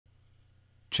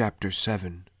Chapter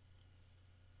 7.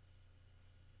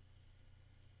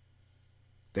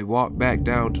 They walked back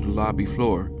down to the lobby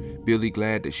floor, Billy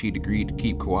glad that she'd agreed to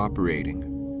keep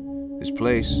cooperating. This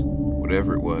place,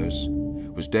 whatever it was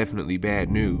definitely bad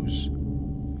news.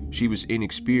 She was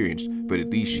inexperienced, but at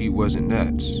least she wasn't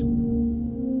nuts.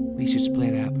 "We should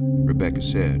split up," Rebecca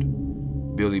said.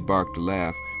 Billy barked a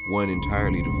laugh, one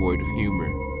entirely devoid of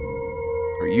humor.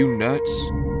 "Are you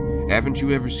nuts? Haven't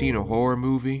you ever seen a horror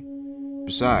movie?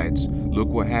 Besides, look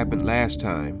what happened last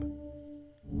time."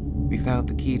 "We found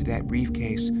the key to that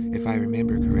briefcase, if I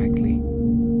remember correctly.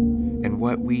 And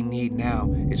what we need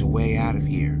now is a way out of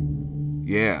here."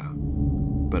 "Yeah,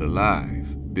 but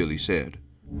alive," Billy said.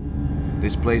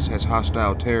 "This place has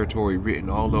hostile territory written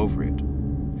all over it.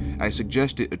 I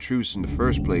suggested a truce in the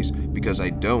first place because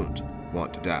I don't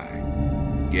want to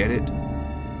die. Get it?"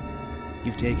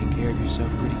 "You've taken care of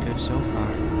yourself pretty good so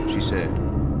far," she said.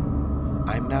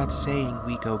 "I'm not saying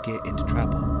we go get into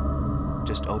trouble.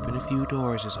 Just open a few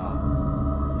doors is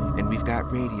all. And we've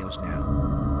got radios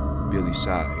now." Billy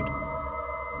sighed.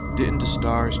 "Didn't the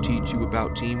stars teach you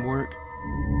about teamwork?"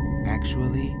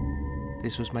 "Actually,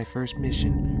 this was my first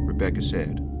mission," Rebecca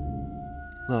said.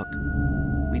 "Look,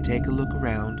 we take a look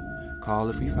around, call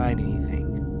if we find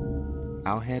anything.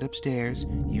 I'll head upstairs,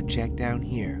 you check down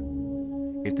here.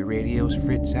 If the radios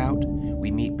fritz out,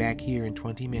 we meet back here in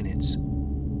 20 minutes.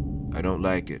 "I don't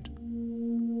like it."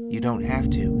 "You don't have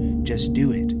to, just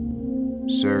do it."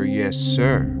 "Sir, yes,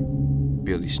 sir,"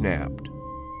 Billy snapped.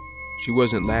 She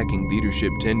wasn't lacking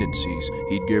leadership tendencies,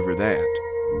 he'd give her that.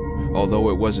 Although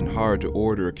it wasn't hard to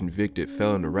order a convicted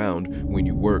felon around when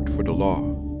you worked for the law.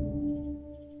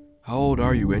 "How old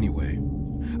are you anyway?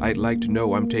 I'd like to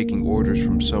know I'm taking orders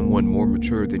from someone more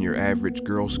mature than your average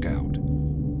Girl Scout."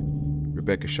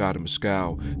 Rebecca shot him a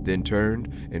scowl, then turned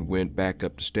and went back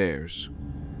up the stairs.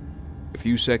 A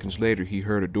few seconds later, he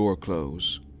heard a door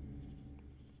close.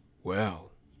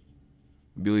 "Well,"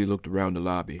 Billy looked around the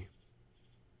lobby.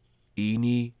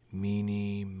 "Eeny,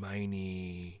 meeny,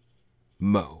 miny,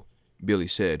 mo," Billy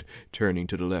said, turning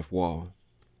to the left wall.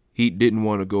 He didn't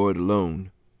want to go it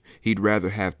alone. He'd rather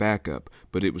have backup,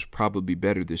 but it was probably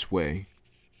better this way.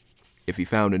 If he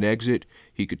found an exit,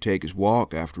 he could take his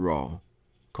walk after all.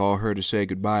 Call her to say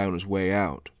goodbye on his way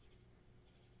out.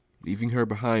 Leaving her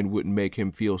behind wouldn't make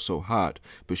him feel so hot,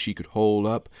 but she could hole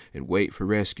up and wait for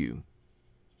rescue.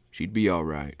 She'd be all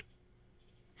right.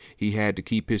 He had to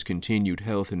keep his continued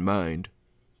health in mind.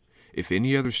 If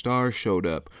any other stars showed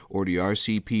up, or the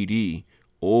RCPD,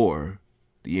 or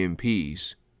the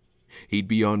MPs, he'd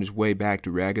be on his way back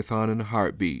to Ragathon in a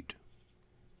heartbeat.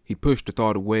 He pushed the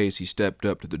thought away as he stepped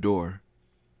up to the door.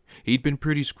 He'd been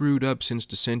pretty screwed up since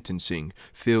the sentencing,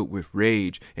 filled with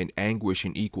rage and anguish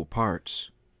in equal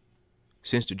parts.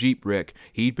 Since the Jeep wreck,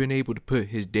 he'd been able to put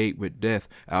his date with death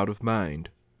out of mind,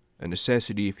 a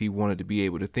necessity if he wanted to be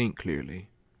able to think clearly.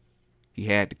 He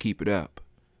had to keep it up.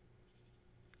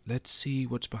 "Let's see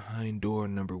what's behind door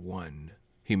number 1,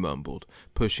 he mumbled,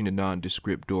 pushing the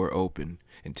nondescript door open,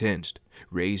 and tensed,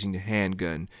 raising the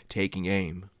handgun, taking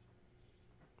aim.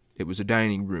 It was a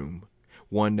dining room,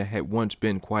 one that had once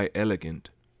been quite elegant.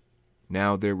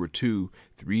 Now there were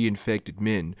 3 infected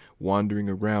men wandering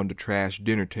around the trashed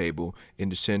dinner table in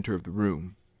the center of the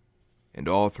room, and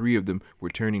all 3 of them were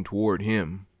turning toward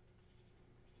him.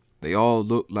 They all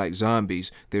looked like zombies,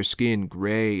 their skin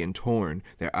gray and torn,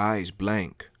 their eyes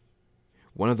blank.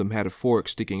 One of them had a fork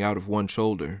sticking out of one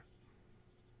shoulder.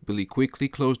 Billy quickly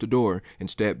closed the door and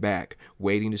stepped back,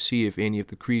 waiting to see if any of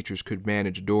the creatures could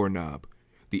manage a doorknob,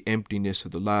 the emptiness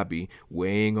of the lobby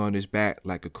weighing on his back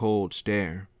like a cold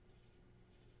stare.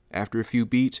 After a few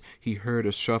beats, he heard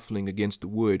a shuffling against the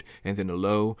wood and then a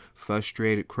low,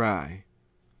 frustrated cry,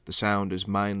 the sound as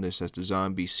mindless as the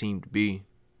zombies seemed to be.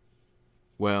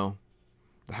 Well,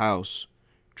 the house,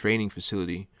 training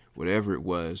facility, whatever it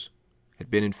was, had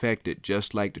been infected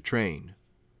just like the train.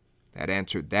 That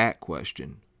answered that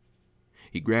question.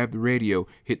 He grabbed the radio,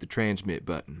 hit the transmit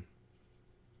button.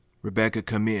 "Rebecca,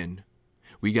 come in.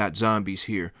 We got zombies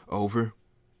here. Over."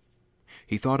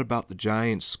 He thought about the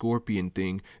giant scorpion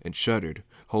thing and shuddered,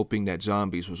 hoping that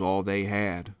zombies was all they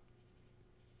had.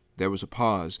 There was a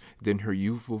pause, then her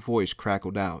youthful voice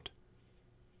crackled out.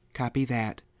 "Copy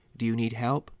that. Do you need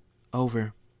help?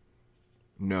 Over."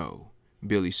 "No,"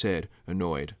 Billy said,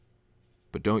 annoyed.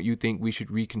 "But don't you think we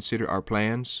should reconsider our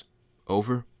plans?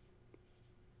 Over."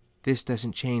 "This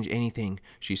doesn't change anything,"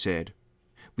 she said.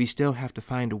 "We still have to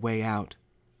find a way out.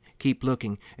 Keep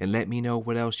looking and let me know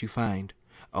what else you find.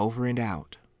 Over and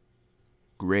out."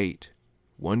 Great.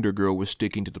 Wonder Girl was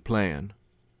sticking to the plan.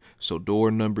 So door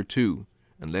number 2,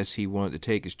 unless he wanted to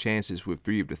take his chances with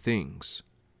 3 of the things.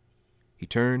 He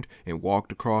turned and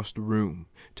walked across the room,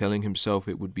 telling himself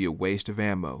it would be a waste of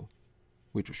ammo,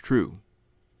 which was true.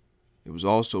 It was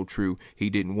also true he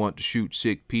didn't want to shoot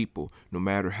sick people, no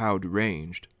matter how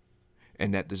deranged,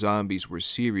 and that the zombies were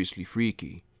seriously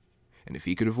freaky, and if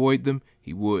he could avoid them,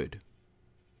 he would.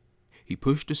 He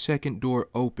pushed the second door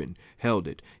open, held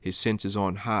it, his senses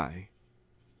on high.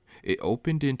 It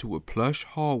opened into a plush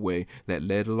hallway that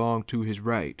led along to his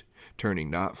right,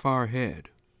 turning not far ahead.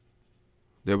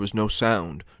 There was no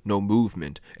sound, no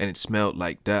movement, and it smelled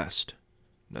like dust.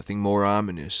 Nothing more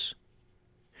ominous.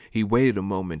 He waited a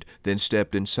moment, then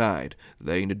stepped inside,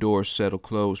 letting the door settle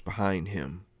closed behind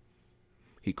him.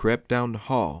 He crept down the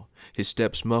hall, his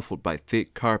steps muffled by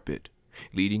thick carpet,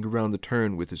 leading around the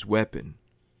turn with his weapon,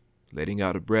 letting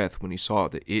out a breath when he saw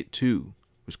that it, too,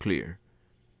 was clear.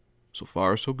 So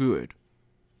far, so good.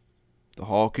 The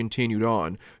hall continued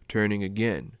on, turning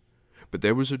again, but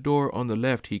there was a door on the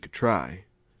left he could try.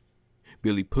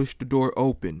 Billy pushed the door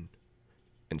open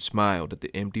and smiled at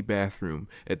the empty bathroom,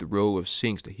 at the row of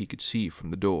sinks that he could see from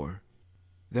the door.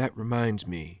 "That reminds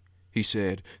me," he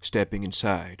said, stepping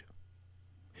inside.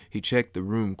 He checked the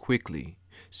room quickly.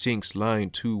 Sinks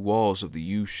lined 2 walls of the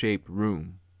U-shaped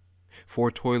room,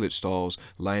 4 toilet stalls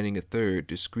lining a third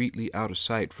discreetly out of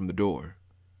sight from the door.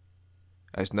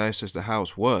 As nice as the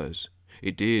house was,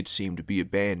 it did seem to be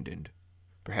abandoned,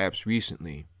 perhaps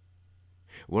recently.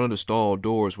 One of the stall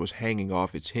doors was hanging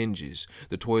off its hinges,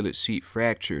 the toilet seat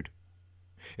fractured,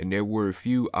 and there were a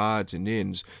few odds and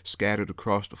ends scattered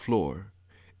across the floor,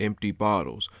 empty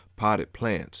bottles, potted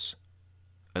plants,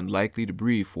 unlikely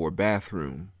debris for a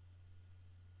bathroom.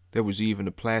 There was even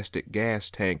a plastic gas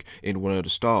tank in one of the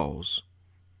stalls.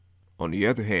 On the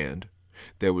other hand,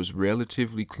 there was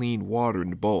relatively clean water in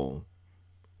the bowl,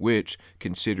 which,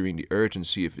 considering the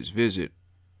urgency of his visit,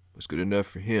 was good enough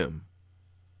for him.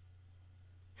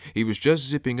 He was just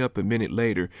zipping up a minute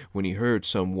later when he heard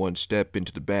someone step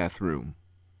into the bathroom.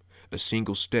 A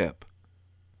single step,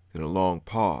 then a long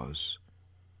pause,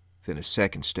 then a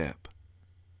second step.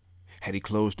 Had he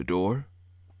closed the door?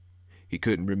 He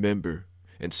couldn't remember,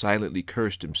 and silently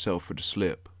cursed himself for the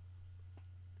slip.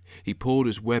 He pulled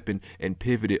his weapon and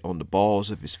pivoted on the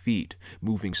balls of his feet,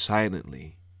 moving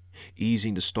silently,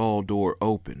 easing the stall door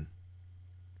open.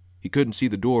 He couldn't see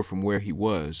the door from where he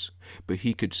was, but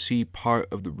he could see part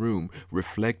of the room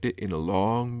reflected in a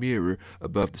long mirror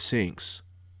above the sinks.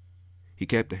 He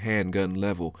kept the handgun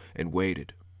level and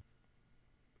waited.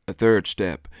 A third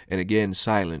step, and again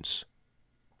silence.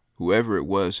 Whoever it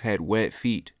was had wet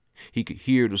feet. He could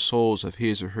hear the soles of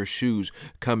his or her shoes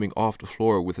coming off the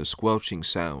floor with a squelching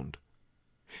sound.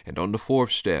 And on the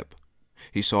 4th step,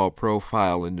 he saw a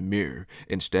profile in the mirror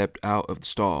and stepped out of the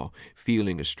stall,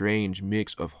 feeling a strange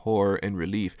mix of horror and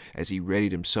relief as he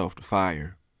readied himself to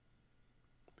fire.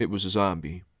 It was a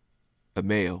zombie, a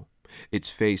male,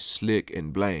 its face slick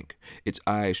and blank, its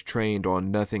eyes trained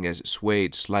on nothing as it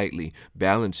swayed slightly,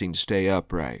 balancing to stay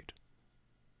upright.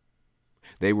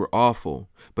 They were awful,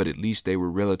 but at least they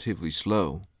were relatively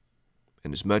slow,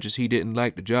 and as much as he didn't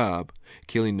like the job,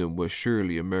 killing them was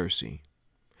surely a mercy.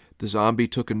 The zombie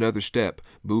took another step,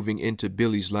 moving into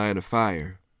Billy's line of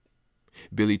fire.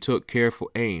 Billy took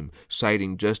careful aim,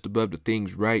 sighting just above the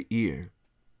thing's right ear.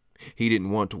 He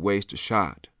didn't want to waste a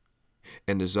shot,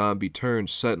 and the zombie turned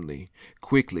suddenly,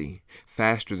 quickly,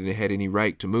 faster than it had any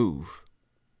right to move.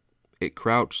 It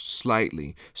crouched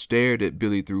slightly, stared at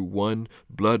Billy through one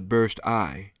blood-burst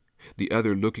eye, the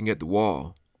other looking at the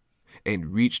wall,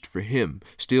 and reached for him,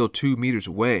 still 2 meters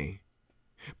away.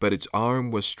 But its arm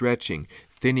was stretching,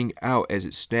 thinning out as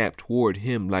it snapped toward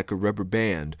him like a rubber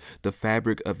band, the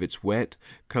fabric of its wet,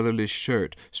 colorless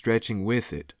shirt stretching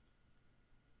with it.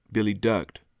 Billy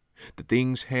ducked. The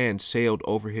thing's hand sailed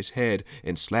over his head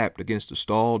and slapped against the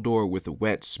stall door with a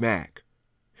wet smack,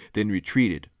 then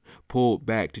retreated, pulled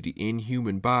back to the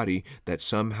inhuman body that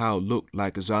somehow looked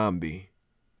like a zombie.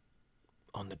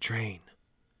 On the train,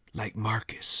 like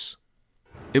Marcus.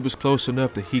 It was close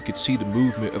enough that he could see the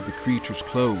movement of the creature's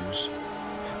clothes,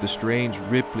 the strange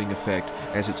rippling effect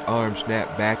as its arm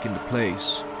snapped back into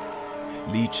place.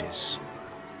 Leeches.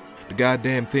 The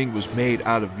goddamn thing was made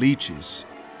out of leeches.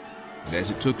 And as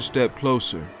it took a step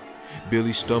closer,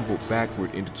 Billy stumbled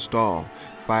backward into the stall,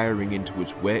 firing into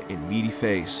its wet and meaty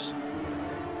face.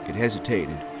 It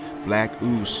hesitated, black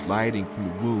ooze sliding from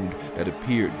the wound that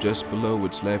appeared just below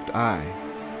its left eye.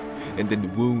 And then the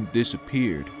wound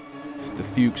disappeared, the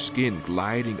fuched skin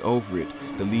gliding over it,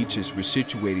 the leeches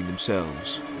resituating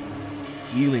themselves,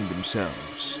 healing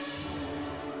themselves.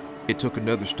 It took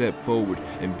another step forward,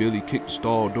 and Billy kicked the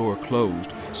stall door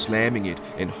closed, slamming it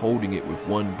and holding it with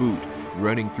one boot,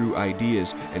 running through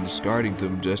ideas and discarding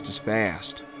them just as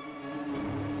fast.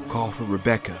 Call for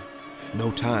Rebecca.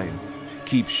 No time.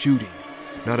 Keep shooting.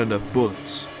 Not enough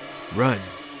bullets. Run.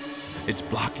 It's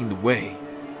blocking the way.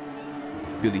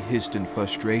 Billy hissed in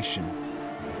frustration,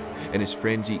 and his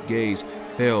frenzied gaze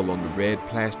fell on the red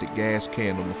plastic gas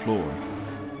can on the floor.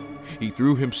 He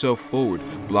threw himself forward,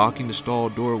 blocking the stall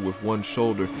door with one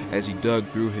shoulder as he dug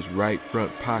through his right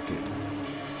front pocket.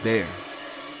 There,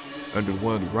 under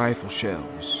one of the rifle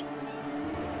shells.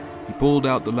 He pulled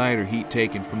out the lighter he'd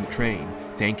taken from the train,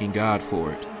 thanking God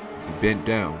for it. He bent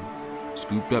down,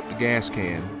 scooped up the gas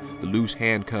can, the loose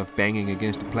handcuff banging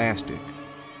against the plastic.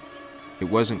 It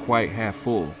wasn't quite half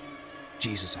full.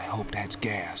 Jesus, I hope that's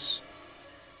gas.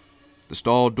 The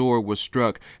stall door was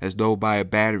struck as though by a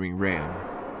battering ram.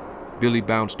 Billy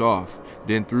bounced off,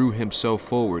 then threw himself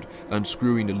forward,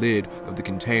 unscrewing the lid of the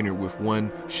container with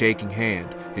one shaking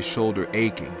hand, his shoulder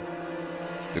aching.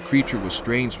 The creature was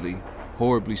strangely,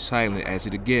 horribly silent as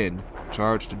it again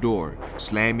charged the door,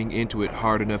 slamming into it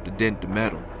hard enough to dent the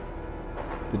metal.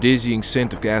 The dizzying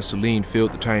scent of gasoline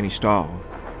filled the tiny stall.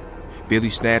 Billy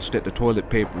snatched at the toilet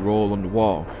paper roll on the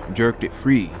wall, jerked it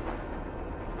free,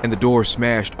 and the door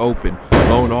smashed open,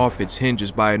 blown off its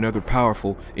hinges by another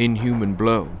powerful, inhuman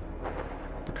blow.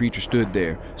 The creature stood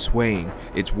there, swaying,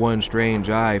 its one strange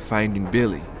eye finding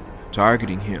Billy,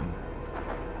 targeting him.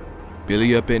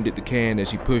 Billy upended the can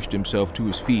as he pushed himself to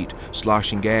his feet,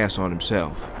 sloshing gas on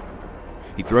himself.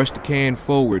 He thrust the can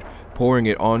forward, pouring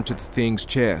it onto the thing's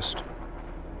chest.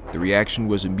 The reaction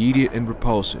was immediate and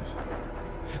repulsive.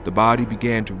 The body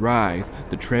began to writhe,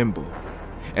 to tremble,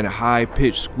 and a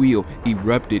high-pitched squeal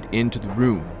erupted into the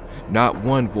room. Not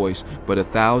one voice, but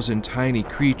 1,000 tiny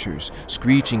creatures,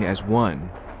 screeching as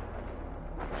one.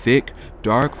 Thick,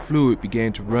 dark fluid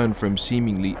began to run from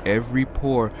seemingly every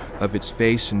pore of its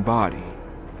face and body.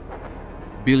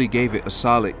 Billy gave it a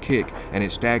solid kick, and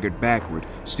it staggered backward,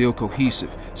 still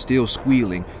cohesive, still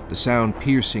squealing, the sound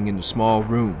piercing in the small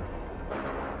room.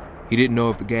 He didn't know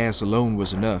if the gas alone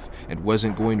was enough, and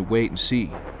wasn't going to wait and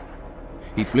see.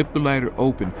 He flipped the lighter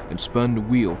open and spun the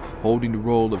wheel, holding the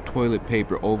roll of toilet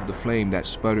paper over the flame that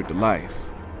sputtered to life.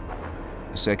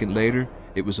 A second later,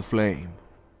 it was aflame.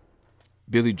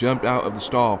 Billy jumped out of the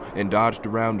stall and dodged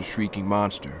around the shrieking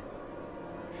monster.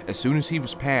 As soon as he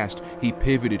was past, he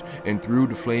pivoted and threw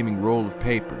the flaming roll of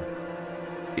paper.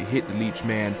 It hit the leech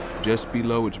man just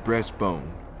below its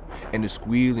breastbone, and the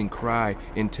squealing cry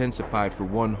intensified for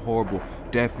one horrible,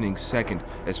 deafening second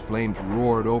as flames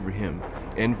roared over him,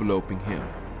 enveloping him,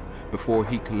 before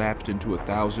he collapsed into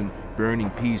 1,000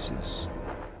 burning pieces.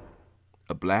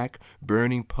 A black,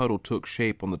 burning puddle took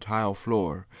shape on the tile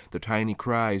floor, the tiny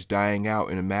cries dying out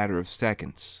in a matter of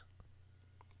seconds.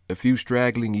 A few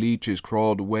straggling leeches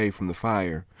crawled away from the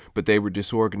fire, but they were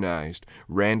disorganized,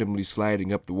 randomly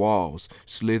sliding up the walls,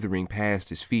 slithering past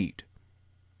his feet.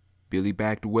 Billy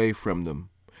backed away from them,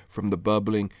 from the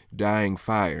bubbling, dying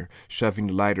fire, shoving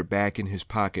the lighter back in his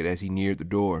pocket as he neared the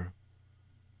door.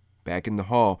 Back in the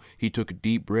hall, he took a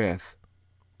deep breath,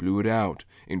 blew it out,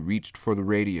 and reached for the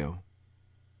radio.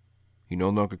 He no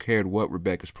longer cared what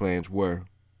Rebecca's plans were.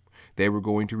 They were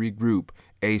going to regroup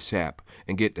ASAP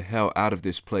and get the hell out of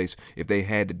this place if they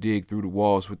had to dig through the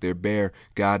walls with their bare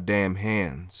goddamn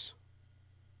hands.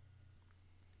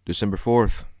 December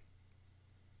 4th.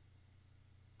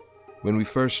 When we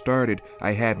first started,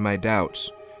 I had my doubts,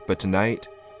 but tonight,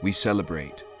 we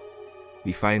celebrate.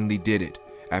 We finally did it,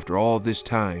 after all this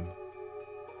time.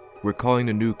 We're calling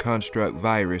the new construct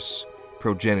virus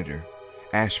Progenitor,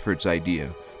 Ashford's idea,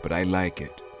 but I like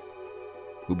it.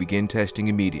 We'll begin testing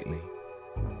immediately.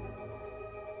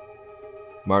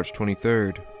 March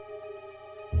 23rd.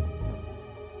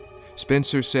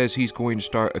 Spencer says he's going to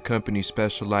start a company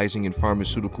specializing in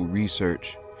pharmaceutical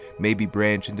research, maybe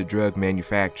branch into drug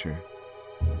manufacture.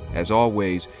 As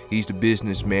always, he's the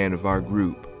businessman of our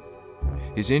group.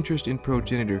 His interest in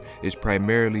Progenitor is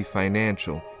primarily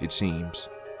financial, it seems,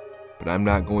 but I'm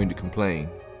not going to complain.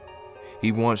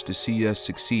 He wants to see us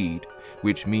succeed,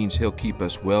 which means he'll keep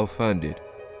us well funded.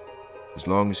 As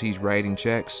long as he's writing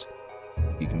checks,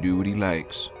 he can do what he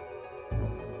likes.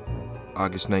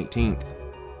 August 19th.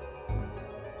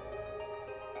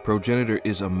 Progenitor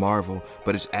is a marvel,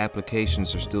 but its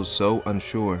applications are still so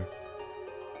unsure.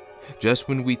 Just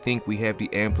when we think we have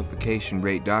the amplification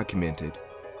rate documented,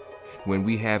 when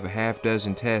we have a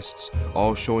half-dozen tests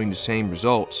all showing the same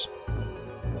results,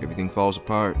 everything falls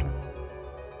apart.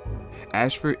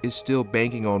 Ashford is still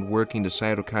banking on working the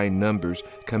cytokine numbers,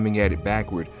 coming at it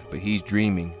backward, but he's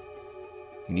dreaming.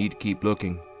 You need to keep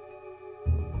looking.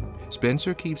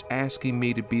 Spencer keeps asking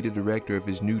me to be the director of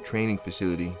his new training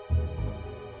facility.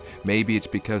 Maybe it's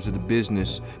because of the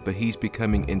business, but he's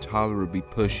becoming intolerably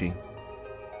pushy.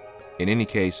 In any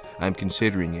case, I'm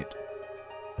considering it.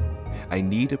 I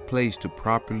need a place to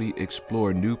properly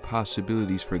explore new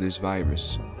possibilities for this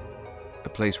virus. A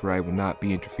place where I will not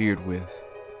be interfered with.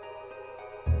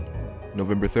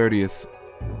 November 30th.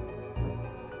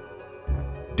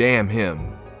 Damn him.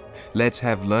 Let's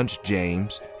have lunch,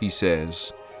 James, he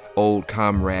says. Old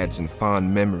comrades and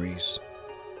fond memories.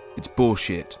 It's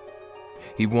bullshit.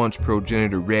 He wants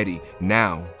progenitor ready,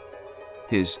 now.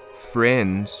 His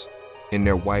friends in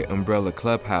their white umbrella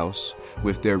clubhouse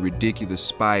with their ridiculous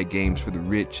spy games for the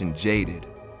rich and jaded.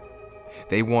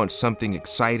 They want something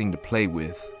exciting to play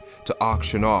with, to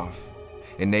auction off,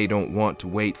 and they don't want to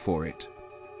wait for it.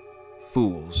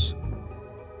 Fools.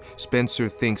 Spencer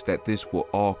thinks that this will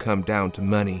all come down to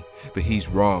money, but he's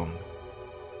wrong.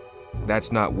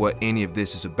 That's not what any of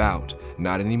this is about,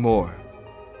 not anymore.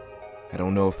 I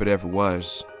don't know if it ever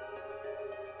was.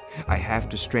 I have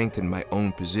to strengthen my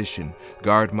own position,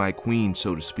 guard my queen,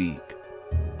 so to speak,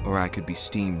 or I could be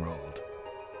steamrolled.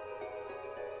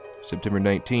 September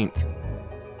 19th.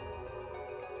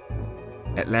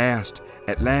 At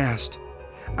last,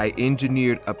 I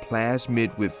engineered a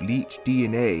plasmid with leech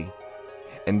DNA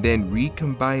and then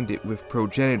recombined it with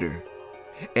progenitor,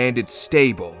 and it's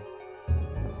stable.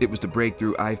 It was the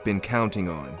breakthrough I've been counting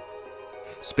on.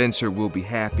 Spencer will be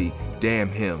happy, damn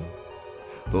him,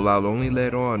 though I'll only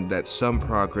let on that some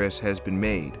progress has been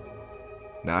made.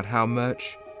 Not how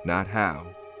much, not how.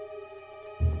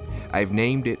 I've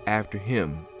named it after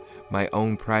him, my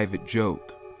own private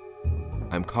joke.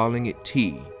 I'm calling it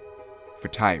T for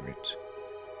Tyrant.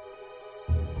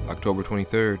 October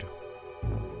 23rd.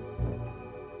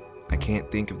 I can't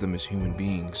think of them as human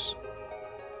beings.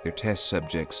 They're test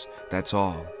subjects, that's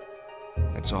all.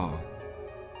 That's all.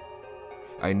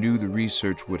 I knew the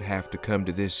research would have to come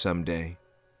to this someday.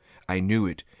 I knew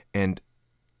it, and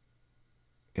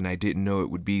I didn't know it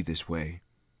would be this way.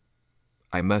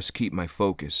 I must keep my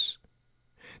focus.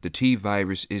 The T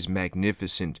virus is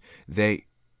magnificent.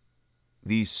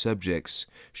 These subjects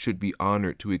should be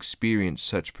honored to experience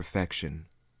such perfection.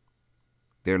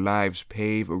 Their lives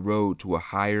pave a road to a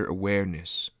higher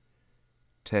awareness.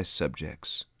 Test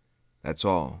subjects. That's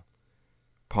all.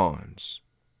 Pawns.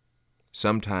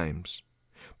 Sometimes,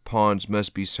 pawns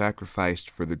must be sacrificed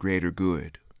for the greater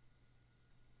good.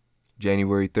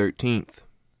 January 13th.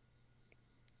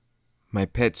 My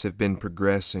pets have been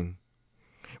progressing.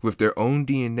 With their own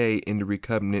DNA in the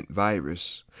recombinant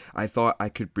virus, I thought I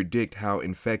could predict how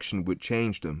infection would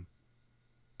change them.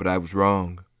 But I was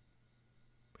wrong.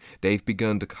 They've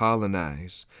begun to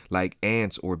colonize, like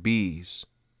ants or bees.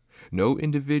 No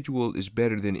individual is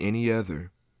better than any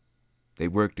other. They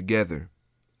work together,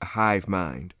 a hive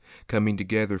mind, coming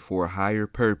together for a higher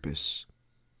purpose.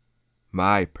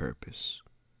 My purpose.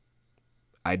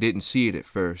 I didn't see it at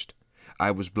first.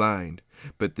 I was blind,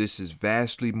 but this is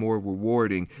vastly more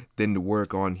rewarding than the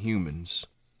work on humans.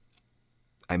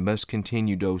 I must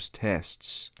continue those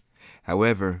tests.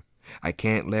 However, I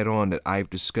can't let on that I've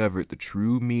discovered the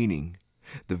true meaning,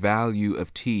 the value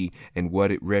of tea and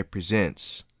what it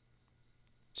represents.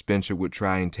 Spencer would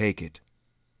try and take it.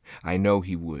 I know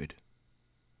he would.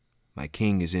 My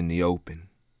king is in the open.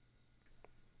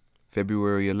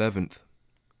 February 11th.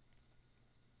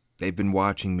 They've been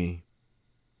watching me.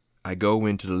 I go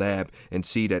into the lab and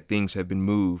see that things have been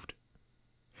moved.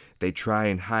 They try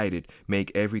and hide it,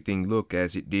 make everything look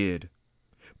as it did.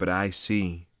 But I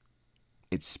see.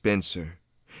 It's Spencer.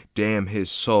 Damn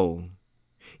his soul.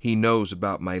 He knows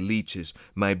about my leeches,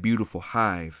 my beautiful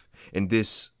hive, and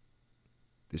this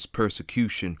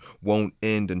persecution won't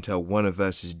end until one of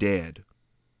us is dead.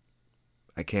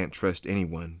 I can't trust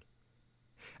anyone.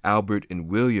 Albert and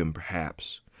William,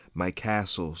 perhaps, my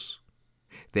castles.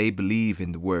 They believe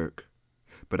in the work,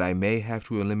 but I may have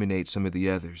to eliminate some of the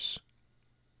others.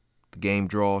 The game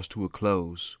draws to a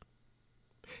close.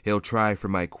 He'll try for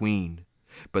my queen,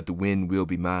 but the win will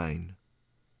be mine.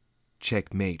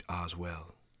 Checkmate,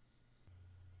 Oswell.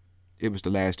 It was the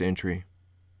last entry.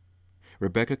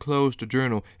 Rebecca closed the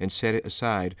journal and set it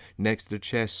aside next to the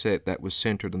chess set that was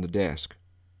centered on the desk.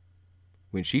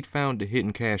 When she'd found the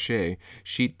hidden cache,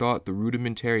 she'd thought the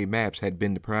rudimentary maps had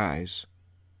been the prize.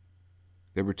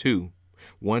 There were two,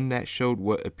 one that showed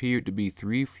what appeared to be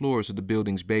 3 floors of the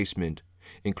building's basement,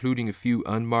 including a few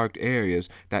unmarked areas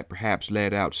that perhaps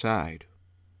led outside.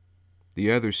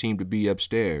 The other seemed to be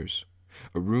upstairs,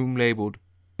 a room labeled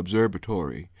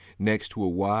Observatory, next to a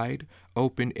wide,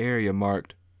 open area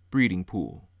marked Breeding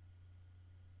Pool.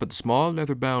 But the small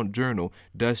leather-bound journal,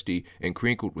 dusty and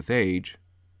crinkled with age,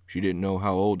 she didn't know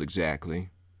how old exactly,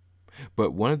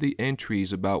 but one of the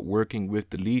entries about working with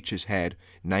the leeches had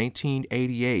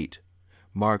 1988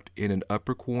 marked in an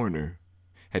upper corner,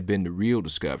 had been the real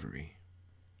discovery.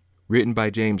 Written by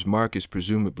James Marcus,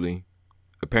 presumably,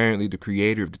 apparently the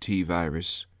creator of the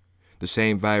T-virus, the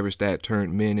same virus that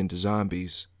turned men into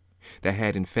zombies, that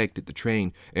had infected the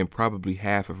train and probably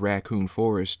half of Raccoon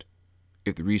Forest,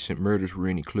 if the recent murders were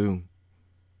any clue.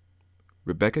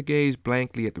 Rebecca gazed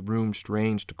blankly at the room's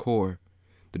strange decor,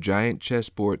 the giant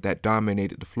chessboard that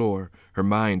dominated the floor, her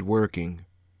mind working.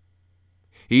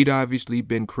 He'd obviously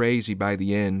been crazy by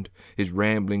the end, his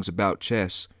ramblings about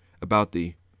chess, about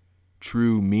the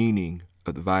true meaning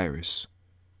of the virus.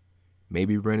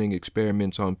 Maybe running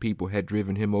experiments on people had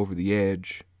driven him over the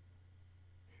edge.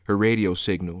 Her radio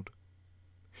signaled.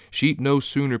 She'd no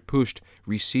sooner pushed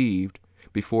received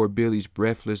before Billy's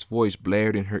breathless voice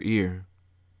blared in her ear.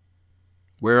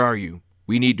 "Where are you?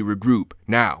 We need to regroup,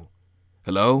 now.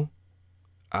 Hello?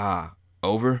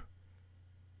 Over?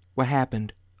 What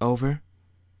happened? Over?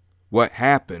 What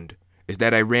happened is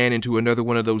that I ran into another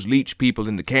one of those leech people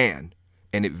in the can,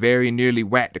 and it very nearly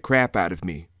whacked the crap out of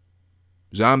me.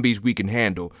 Zombies we can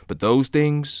handle, but those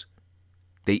things,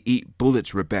 they eat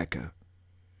bullets, Rebecca.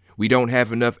 We don't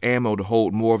have enough ammo to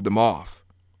hold more of them off.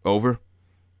 Over?"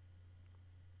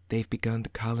 They've begun to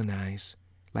colonize,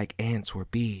 like ants or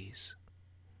bees.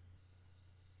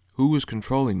 Who was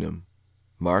controlling them?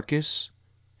 Marcus?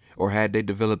 Or had they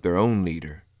developed their own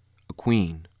leader, a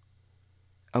queen?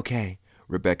 Okay,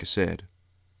 Rebecca said.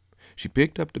 She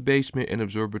picked up the basement and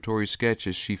observatory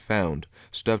sketches she found,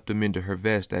 stuffed them into her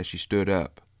vest as she stood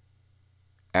up.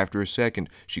 After a second,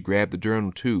 she grabbed the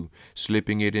journal too,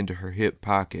 slipping it into her hip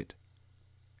pocket.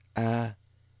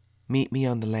 Meet me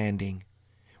on the landing,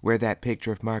 where that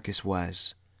picture of Marcus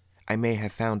was. I may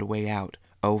have found a way out.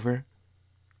 Over?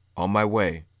 On my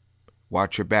way.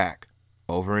 Watch your back.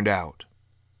 Over and out.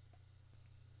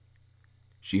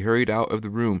 She hurried out of the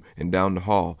room and down the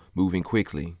hall, moving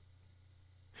quickly.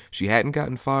 She hadn't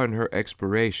gotten far in her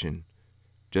exploration,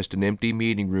 just an empty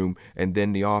meeting room and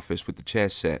then the office with the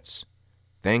chess sets.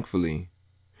 Thankfully,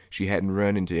 she hadn't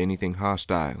run into anything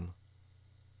hostile.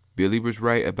 Billy was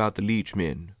right about the leech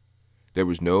men. There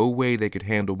was no way they could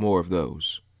handle more of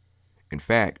those. In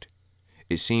fact,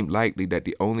 it seemed likely that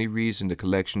the only reason the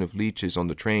collection of leeches on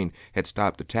the train had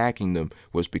stopped attacking them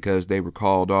was because they were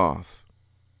called off.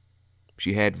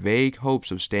 She had vague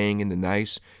hopes of staying in the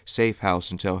nice, safe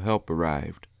house until help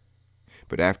arrived.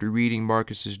 But after reading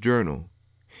Marcus's journal,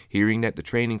 hearing that the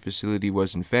training facility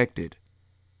was infected,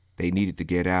 they needed to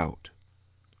get out.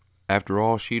 After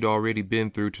all she'd already been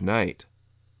through tonight,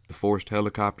 the forced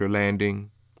helicopter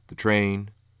landing, the train,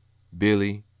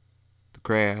 Billy, the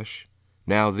crash,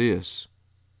 now this.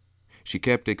 She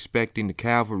kept expecting the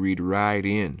cavalry to ride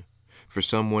in, for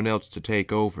someone else to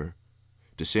take over,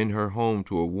 to send her home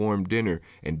to a warm dinner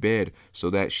and bed so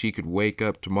that she could wake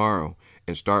up tomorrow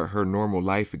and start her normal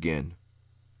life again.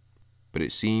 But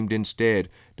it seemed instead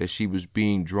that she was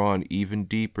being drawn even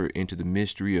deeper into the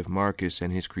mystery of Marcus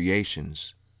and his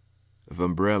creations, of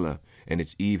Umbrella and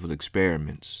its evil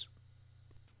experiments.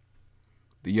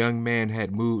 The young man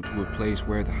had moved to a place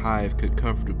where the hive could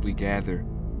comfortably gather,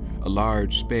 a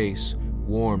large space,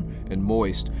 warm and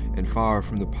moist and far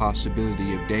from the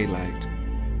possibility of daylight.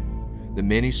 The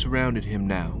many surrounded him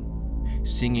now,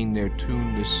 singing their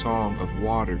tuneless song of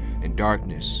water and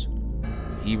darkness.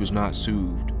 But he was not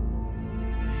soothed.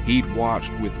 He'd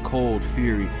watched with cold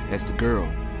fury as the girl,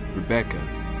 Rebecca,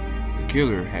 the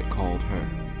killer had called her,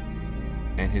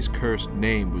 and his cursed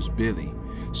name was Billy,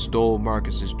 stole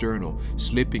Marcus's journal,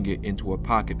 slipping it into a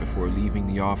pocket before leaving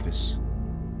the office.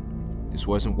 This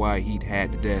wasn't why he'd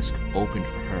had the desk opened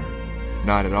for her.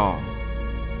 Not at all.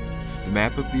 The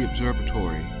map of the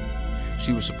observatory,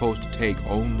 she was supposed to take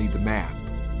only the map.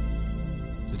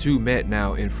 The two met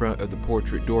now in front of the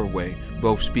portrait doorway,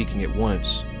 both speaking at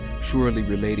once, surely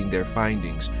relating their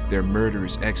findings, their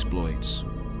murderous exploits.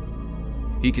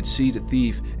 He could see the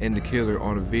thief and the killer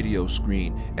on a video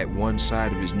screen at one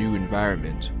side of his new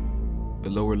environment, the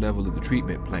lower level of the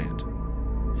treatment plant.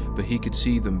 But he could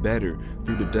see them better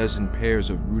through the dozen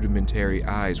pairs of rudimentary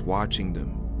eyes watching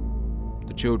them,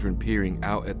 the children peering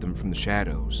out at them from the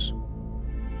shadows.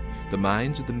 The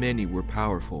minds of the many were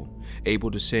powerful,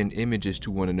 able to send images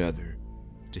to one another,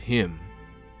 to him.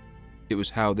 It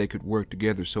was how they could work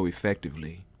together so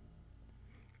effectively.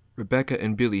 Rebecca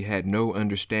and Billy had no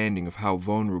understanding of how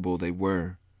vulnerable they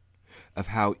were, of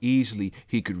how easily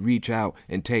he could reach out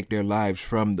and take their lives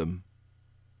from them.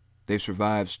 They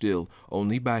survived still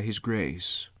only by his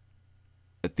grace.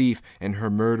 A thief and her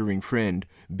murdering friend,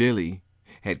 Billy,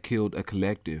 had killed a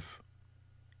collective.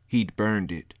 He'd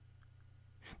burned it.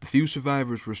 The few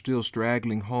survivors were still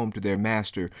straggling home to their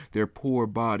master, their poor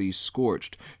bodies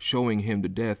scorched, showing him the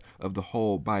death of the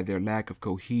whole by their lack of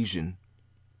cohesion.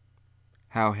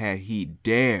 How had he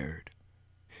dared?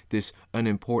 This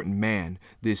unimportant man,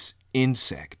 this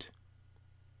insect.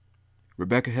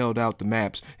 Rebecca held out the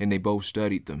maps, and they both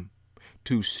studied them,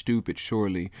 too stupid,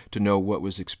 surely, to know what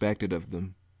was expected of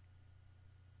them.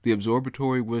 The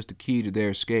observatory was the key to their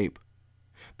escape,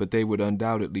 but they would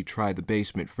undoubtedly try the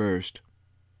basement first.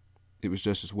 It was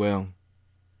just as well.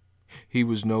 He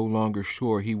was no longer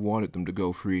sure he wanted them to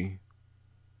go free.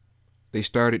 They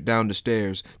started down the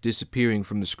stairs, disappearing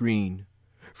from the screen,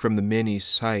 from the mini's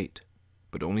sight,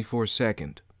 but only for a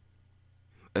second.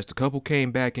 As the couple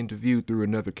came back into view through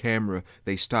another camera,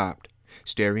 they stopped,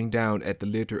 staring down at the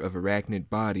litter of arachnid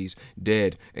bodies,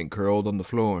 dead and curled on the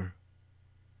floor.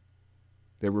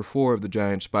 There were 4 of the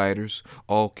giant spiders,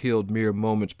 all killed mere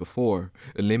moments before,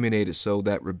 eliminated so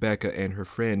that Rebecca and her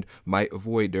friend might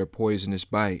avoid their poisonous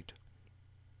bite.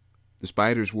 The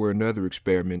spiders were another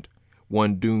experiment,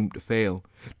 one doomed to fail,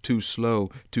 too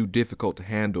slow, too difficult to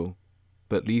handle,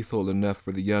 but lethal enough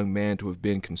for the young man to have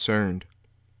been concerned.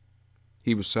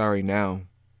 He was sorry now.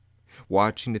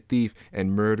 Watching the thief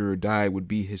and murderer die would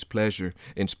be his pleasure,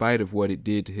 in spite of what it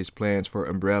did to his plans for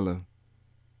Umbrella.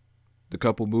 The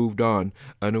couple moved on,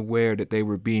 unaware that they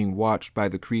were being watched by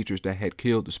the creatures that had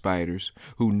killed the spiders,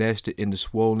 who nested in the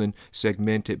swollen,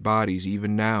 segmented bodies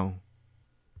even now.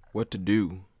 What to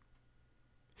do?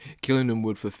 Killing them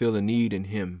would fulfill a need in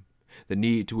him, the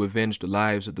need to avenge the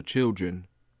lives of the children,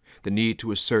 the need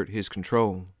to assert his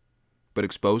control. But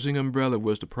exposing Umbrella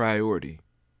was the priority,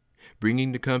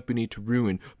 bringing the company to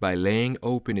ruin by laying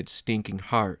open its stinking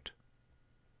heart,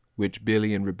 which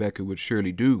Billy and Rebecca would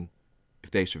surely do if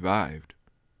they survived.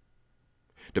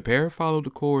 The pair followed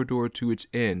the corridor to its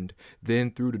end,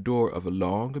 then through the door of a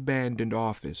long-abandoned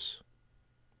office.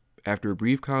 After a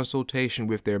brief consultation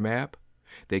with their map,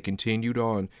 they continued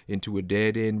on into a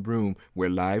dead-end room where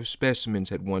live specimens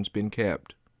had once been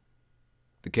kept.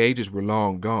 The cages were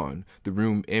long gone, the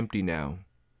room empty now.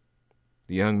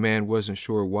 The young man wasn't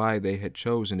sure why they had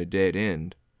chosen a dead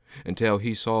end, until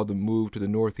he saw them move to the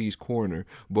northeast corner,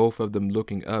 both of them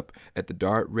looking up at the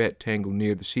dark rectangle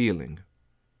near the ceiling.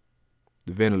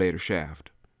 The ventilator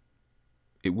shaft.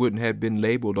 It wouldn't have been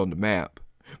labeled on the map.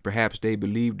 Perhaps they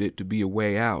believed it to be a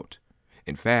way out.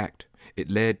 In fact, it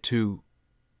led to...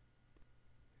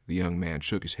 The young man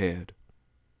shook his head.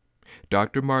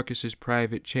 Dr. Marcus's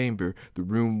private chamber, the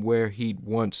room where he'd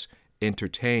once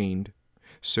entertained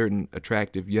certain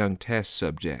attractive young test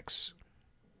subjects.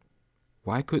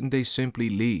 Why couldn't they simply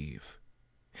leave?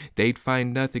 They'd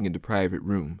find nothing in the private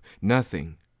room,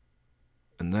 nothing,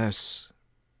 unless...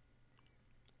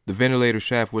 The ventilator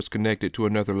shaft was connected to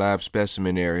another live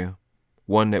specimen area,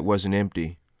 one that wasn't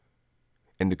empty,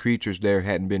 and the creatures there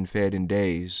hadn't been fed in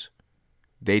days.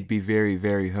 They'd be very,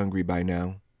 very hungry by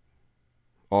now.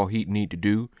 All he'd need to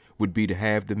do would be to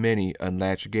have the many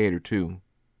unlatch a gate or two.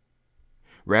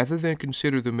 Rather than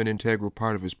consider them an integral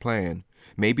part of his plan,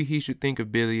 maybe he should think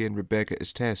of Billy and Rebecca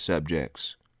as test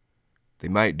subjects. They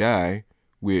might die,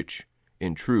 which,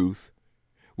 in truth,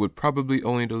 would probably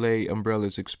only delay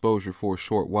Umbrella's exposure for a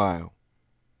short while.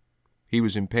 He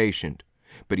was impatient,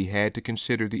 but he had to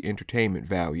consider the entertainment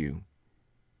value.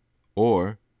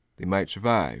 Or they might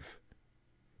survive,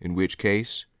 in which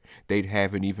case they'd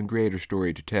have an even greater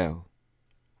story to tell.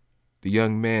 The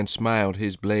young man smiled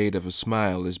his blade of a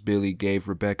smile as Billy gave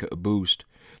Rebecca a boost,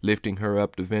 lifting her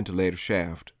up the ventilator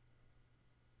shaft.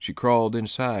 She crawled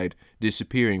inside,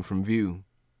 disappearing from view.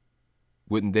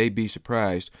 Wouldn't they be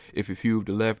surprised if a few of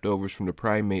the leftovers from the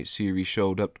Primate series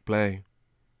showed up to play?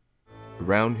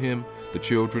 Around him, the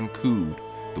children cooed,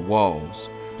 the walls,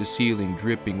 the ceiling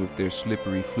dripping with their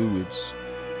slippery fluids.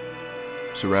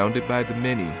 Surrounded by the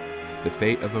many, the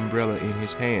fate of Umbrella in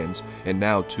his hands, and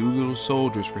now 2 little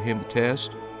soldiers for him to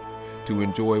test, to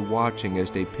enjoy watching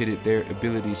as they pitted their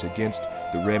abilities against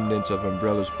the remnants of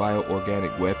Umbrella's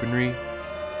bioorganic weaponry,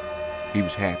 he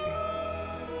was happy.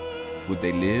 Would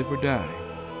they live or die?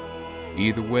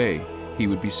 Either way, he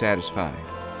would be satisfied.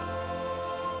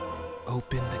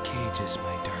 "Open the cages,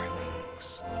 my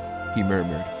darlings," he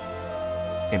murmured,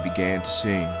 and began to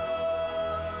sing.